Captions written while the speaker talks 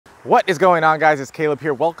What is going on, guys? It's Caleb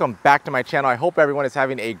here. Welcome back to my channel. I hope everyone is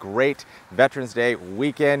having a great Veterans Day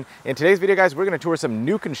weekend. In today's video, guys, we're going to tour some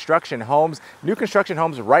new construction homes. New construction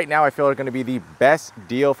homes right now I feel are going to be the best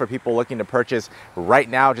deal for people looking to purchase right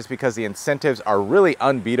now, just because the incentives are really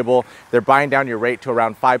unbeatable. They're buying down your rate to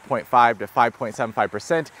around 5.5 to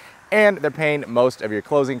 5.75%, and they're paying most of your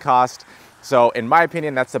closing cost. So in my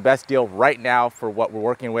opinion, that's the best deal right now for what we're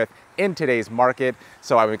working with in today's market.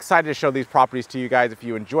 So I'm excited to show these properties to you guys. If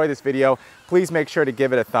you enjoy this video, please make sure to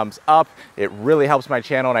give it a thumbs up. It really helps my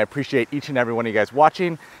channel, and I appreciate each and every one of you guys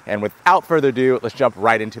watching. And without further ado, let's jump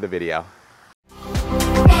right into the video.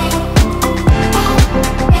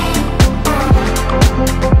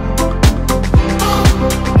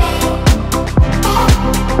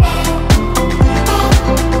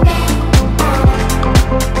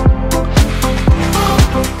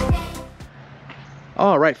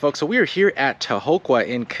 All right, folks, so we are here at Tahokwa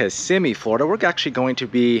in Kissimmee, Florida. We're actually going to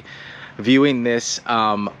be viewing this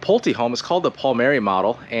Pulte home. It's called the Palmieri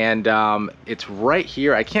model, and it's right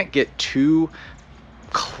here. I can't get too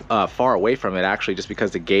far away from it, actually, just because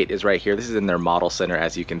the gate is right here. This is in their model center,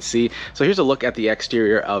 as you can see. So here's a look at the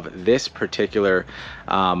exterior of this particular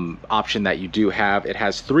option that you do have. It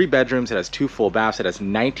has 3 bedrooms, it has 2 full baths, it has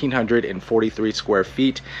 1,943 square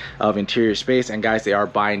feet of interior space, and guys, they are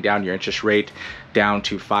buying down your interest rate down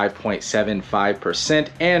to 5.75%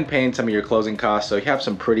 and paying some of your closing costs. So you have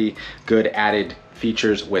some pretty good added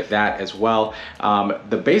features with that as well.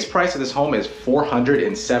 The base price of this home is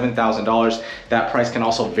 $407,000. That price can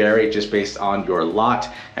also vary just based on your lot,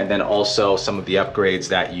 and then also some of the upgrades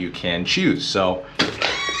that you can choose. So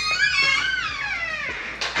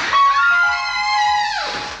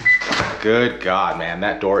good God, man,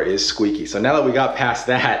 that door is squeaky. So now that we got past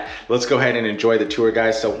that, let's go ahead and enjoy the tour,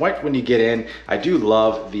 guys. So right when you get in, I do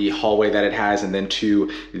love the hallway that it has, and then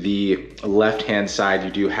to the left-hand side,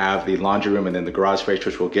 you do have the laundry room and then the garage space,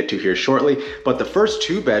 which we'll get to here shortly. But the first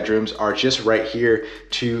 2 bedrooms are just right here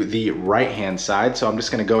to the right-hand side. So I'm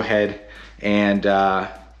just gonna go ahead and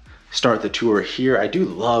start the tour here. I do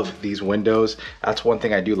love these windows. That's one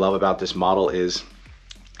thing I do love about this model is,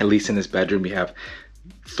 at least in this bedroom, you have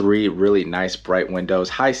 3 really nice bright windows,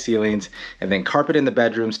 high ceilings, and then carpet in the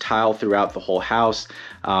bedrooms, tile throughout the whole house,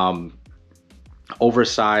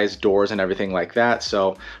 oversized doors and everything like that.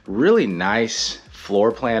 So really nice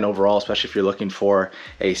floor plan overall, especially if you're looking for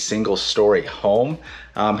a single story home.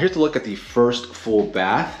 Here's a look at the first full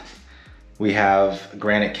bath. We have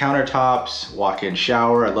granite countertops, walk-in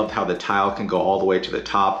shower. I love how the tile can go all the way to the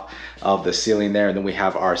top of the ceiling there. And then we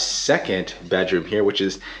have our second bedroom here, which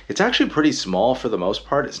is, it's actually pretty small for the most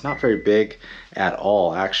part. It's not very big at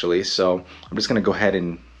all, actually. So I'm just gonna go ahead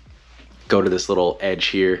and go to this little edge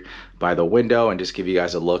here by the window and just give you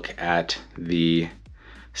guys a look at the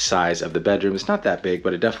size of the bedroom. It's not that big,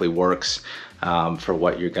 but it definitely works for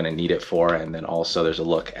what you're gonna need it for. And then also there's a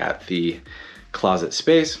look at the closet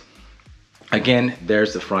space. Again,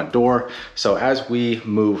 there's the front door. So as we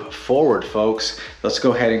move forward, folks, let's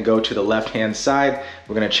go ahead and go to the left-hand side.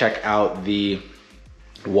 We're gonna check out the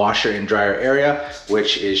washer and dryer area,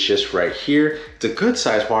 which is just right here. It's a good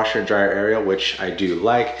sized washer and dryer area, which I do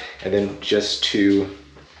like. And then just to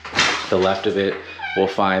the left of it, we'll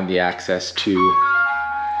find the access to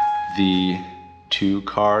the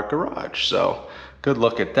 2-car garage. So good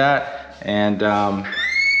look at that. And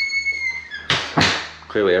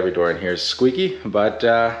clearly every door in here is squeaky, but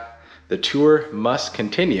the tour must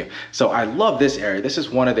continue. So I love this area. This is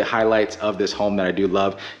one of the highlights of this home that I do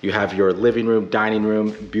love. You have your living room, dining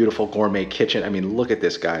room, beautiful gourmet kitchen. I mean, look at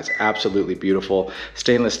this, guys. Absolutely beautiful.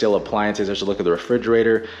 Stainless steel appliances. There's a look at the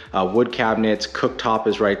refrigerator, wood cabinets, cooktop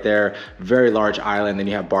is right there. Very large island. Then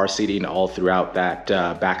you have bar seating all throughout that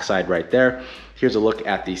backside right there. Here's a look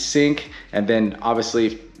at the sink. And then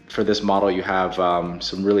obviously, for this model, you have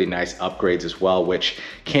some really nice upgrades as well, which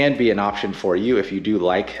can be an option for you if you do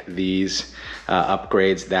like these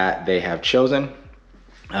upgrades that they have chosen.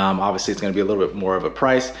 Obviously, it's going to be a little bit more of a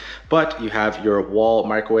price, but you have your wall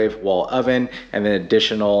microwave, wall oven, and then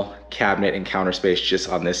additional cabinet and counter space just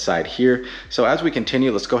on this side here. So as we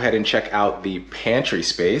continue, let's go ahead and check out the pantry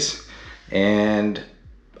space. And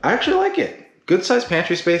I actually like it. Good sized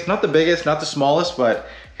pantry space, not the biggest, not the smallest, but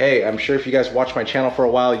hey, I'm sure if you guys watch my channel for a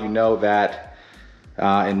while, you know that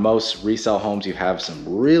in most resale homes, you have some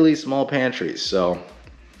really small pantries. So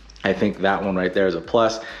I think that one right there is a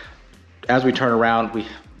plus. As we turn around,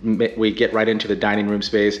 we get right into the dining room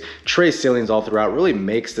space. Tray ceilings all throughout really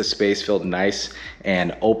makes the space feel nice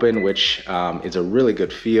and open, which is a really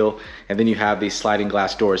good feel. And then you have these sliding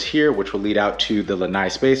glass doors here, which will lead out to the lanai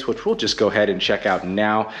space, which we'll just go ahead and check out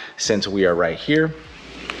now since we are right here.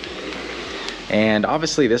 And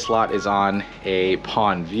obviously this lot is on a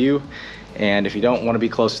pond view. And if you don't want to be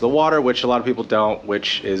close to the water, which a lot of people don't,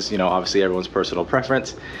 which is, you know, obviously everyone's personal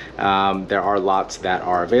preference, there are lots that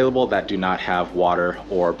are available that do not have water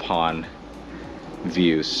or pond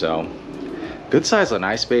views. So good size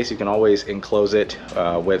lanai space. You can always enclose it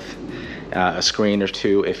with a screen or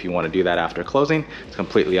two if you want to do that after closing. It's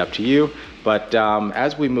completely up to you. But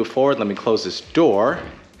as we move forward, let me close this door,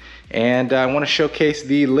 and I want to showcase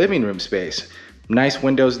the living room space. Nice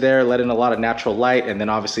windows there, let in a lot of natural light, and then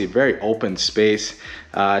obviously a very open space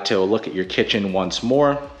to look at your kitchen once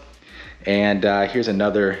more. And here's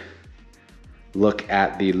another look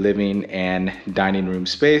at the living and dining room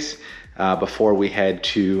space before we head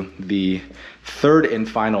to the third and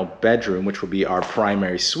final bedroom, which will be our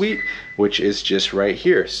primary suite, which is just right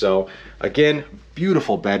here. So again,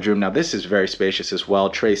 beautiful bedroom. Now this is very spacious as well.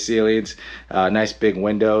 Tray ceilings, nice big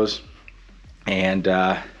windows, and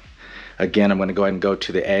again, I'm going to go ahead and go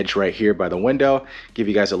to the edge right here by the window, give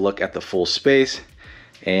you guys a look at the full space,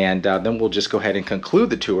 and then we'll just go ahead and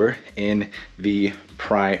conclude the tour in the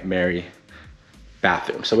primary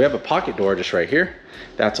bathroom. So we have a pocket door just right here.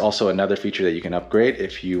 That's also another feature that you can upgrade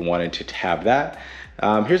if you wanted to have that.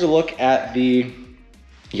 Here's a look at you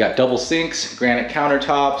got double sinks, granite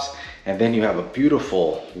countertops, and then you have a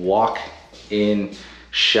beautiful walk-in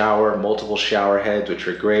shower, multiple shower heads, which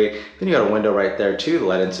are great. Then you got a window right there too to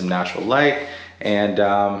let in some natural light, and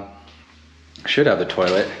should have the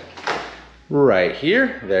toilet right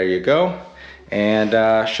here. There you go.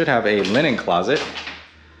 And should have a linen closet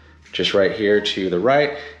just right here to the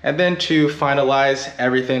right. And then to finalize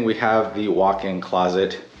everything, we have the walk-in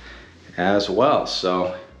closet as well.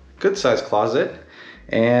 So good size closet.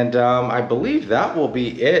 And I believe that will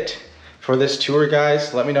be it for this tour,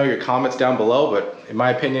 guys. Let me know your comments down below, but in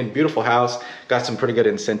my opinion, beautiful house. Got some pretty good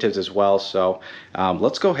incentives as well. So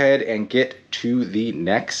let's go ahead and get to the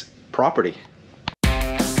next property.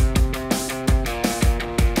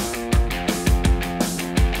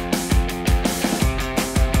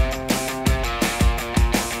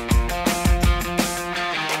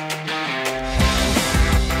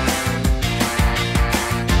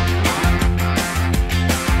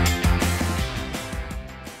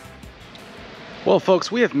 Well,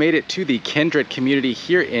 folks, we have made it to the Kindred community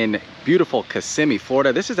here in beautiful Kissimmee,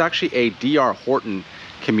 Florida. This is actually a D.R. Horton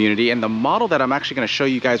community, and the model that I'm actually going to show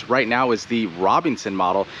you guys right now is the Robinson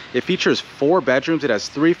model. It features 4 bedrooms. It has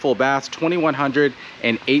 3 full baths,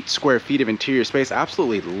 2,108 square feet of interior space.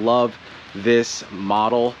 Absolutely love this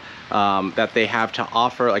model that they have to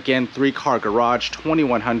offer. Again, 3-car garage,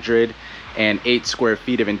 2,108 square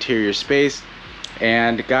feet of interior space.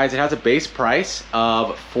 And guys, it has a base price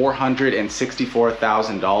of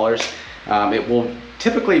 $464,000. It will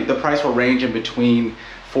typically, the price will range in between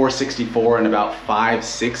 $464,000 and about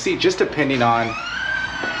 $560,000, just depending on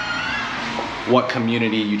what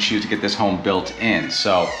community you choose to get this home built in.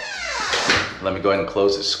 So let me go ahead and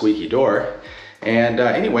close the squeaky door. And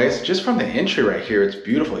anyways, just from the entry right here, it's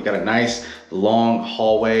beautiful. You got a nice long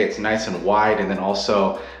hallway. It's nice and wide, and then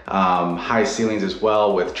also high ceilings as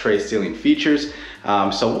well with tray ceiling features.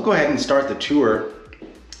 So we'll go ahead and start the tour.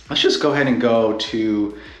 Let's just go ahead and go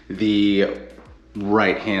to the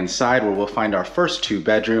right-hand side where we'll find our first 2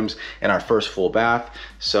 bedrooms and our first full bath.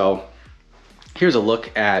 So here's a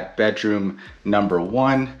look at bedroom number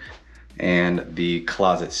 1 and the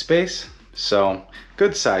closet space. So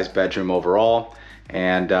good sized bedroom overall.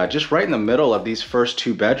 And just right in the middle of these first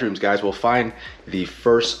 2 bedrooms, guys, we'll find the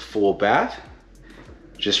first full bath.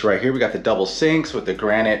 Just right here, we got the double sinks with the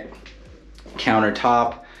granite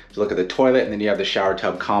countertop. Look at the toilet, and then you have the shower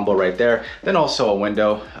tub combo right there. Then also a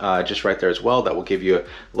window just right there as well that will give you a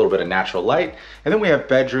little bit of natural light. And then we have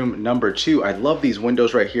bedroom number 2. I love these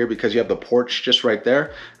windows right here because you have the porch just right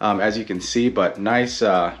there, as you can see, but nice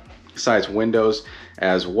size windows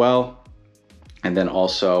as well. And then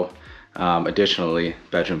also additionally,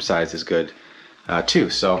 bedroom size is good too.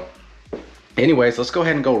 So anyways, let's go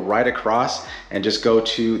ahead and go right across and just go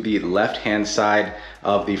to the left-hand side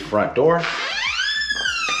of the front door.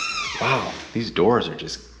 Wow, these doors are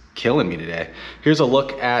just killing me today. Here's a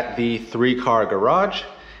look at the 3-car garage,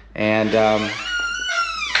 and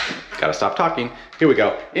gotta stop talking. Here we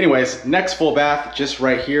go. Anyways, next full bath, just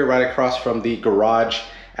right here, right across from the garage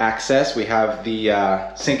access. We have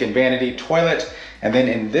the sink and vanity toilet, and then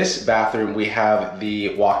in this bathroom, we have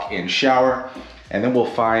the walk-in shower, and then we'll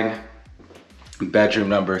find bedroom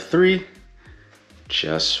number 3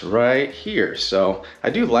 just right here. So I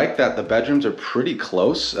do like that the bedrooms are pretty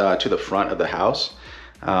close to the front of the house,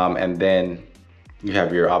 and then You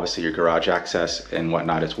have your, obviously your garage access and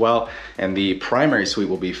whatnot as well. And the primary suite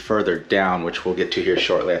will be further down, which we'll get to here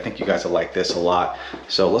shortly. I think you guys will like this a lot.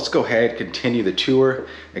 So let's go ahead, continue the tour.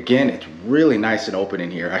 Again, it's really nice and open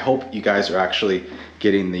in here. I hope you guys are actually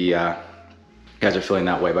getting the, you guys are feeling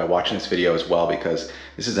that way by watching this video as well, because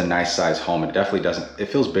this is a nice size home. It definitely doesn't, it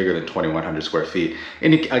feels bigger than 2,100 square feet.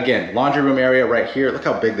 And again, laundry room area right here. Look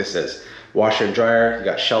how big this is. Washer and dryer, you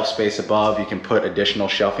got shelf space above. You can put additional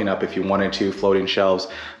shelving up if you wanted to, floating shelves,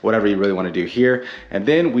 whatever you really want to do here. And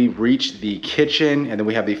then we reach the kitchen, and then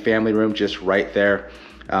we have the family room just right there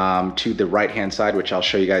to the right hand side, which I'll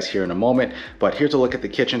show you guys here in a moment. But here's a look at the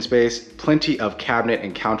kitchen space. Plenty of cabinet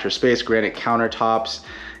and counter space, granite countertops,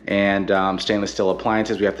 and stainless steel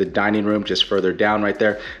appliances. We have the dining room just further down right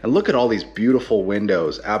there. And look at all these beautiful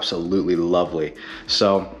windows, absolutely lovely.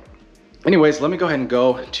 So anyways, let me go ahead and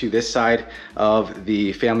go to this side of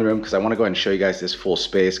the family room, because I want to go ahead and show you guys this full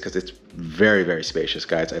space, because it's very, very spacious,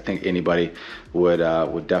 guys. I think anybody would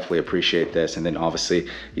definitely appreciate this. And then obviously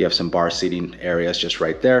you have some bar seating areas just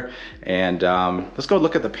right there. And let's go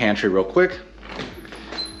look at the pantry real quick.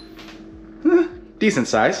 Decent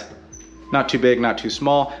size, not too big, not too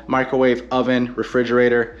small. Microwave, oven,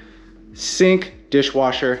 refrigerator, sink,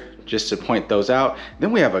 dishwasher, just to point those out.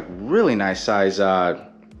 Then we have a really nice size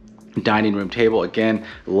dining room table. Again,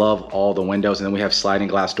 love all the windows. And then we have sliding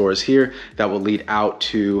glass doors here that will lead out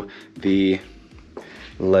to the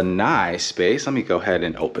lanai space. Let me go ahead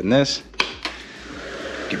and open this,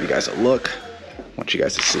 give you guys a look. I want you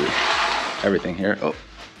guys to see everything here. Oh,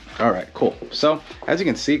 all right, cool. So as you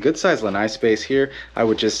can see, good size lanai space here. I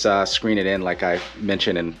would just screen it in like I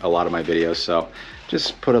mentioned in a lot of my videos. So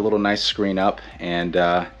just put a little nice screen up and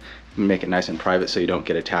make it nice and private so you don't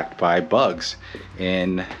get attacked by bugs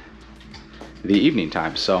in the evening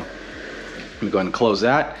time. So let me go ahead and close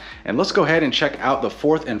that, and let's go ahead and check out the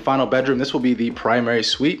fourth and final bedroom. This will be the primary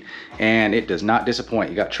suite, and it does not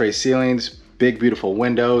disappoint. You got tray ceilings, big beautiful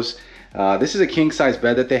windows. This is a king size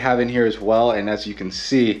bed that they have in here as well, and as you can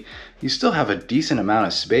see, you still have a decent amount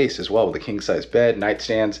of space as well with a king size bed,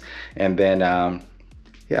 nightstands, and then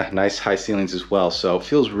yeah, nice high ceilings as well. So it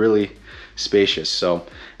feels really spacious. So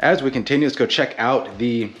as we continue, let's go check out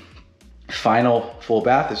the final full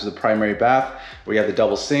bath. This is the primary bath. We have the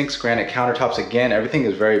double sinks, granite countertops. Again, everything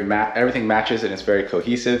is everything matches and it's very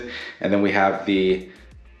cohesive. And then we have the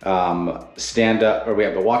stand up, or we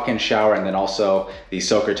have the walk-in shower, and then also the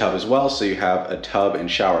soaker tub as well. So you have a tub and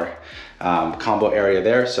shower combo area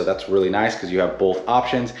there. So that's really nice because you have both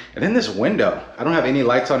options. And then this window, I don't have any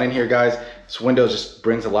lights on in here, guys. This window just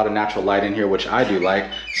brings a lot of natural light in here, which I do like.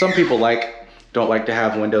 Some people don't like to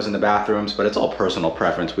have windows in the bathrooms, but it's all personal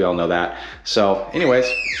preference. We all know that. So anyways,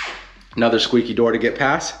 another squeaky door to get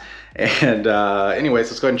past. And anyways,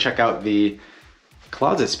 let's go ahead and check out the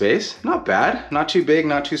closet space. Not bad, not too big,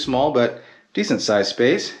 not too small, but decent sized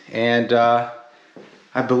space. And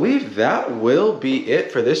I believe that will be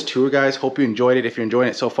it for this tour, guys. Hope you enjoyed it. If you're enjoying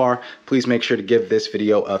it so far, please make sure to give this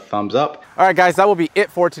video a thumbs up. All right, guys, that will be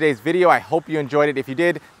it for today's video. I hope you enjoyed it. If you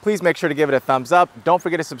did, please make sure to give it a thumbs up. Don't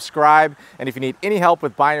forget to subscribe. And if you need any help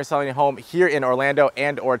with buying or selling a home here in Orlando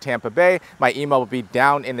and or Tampa Bay, my email will be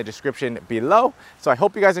down in the description below. So I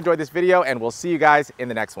hope you guys enjoyed this video, and we'll see you guys in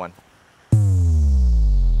the next one.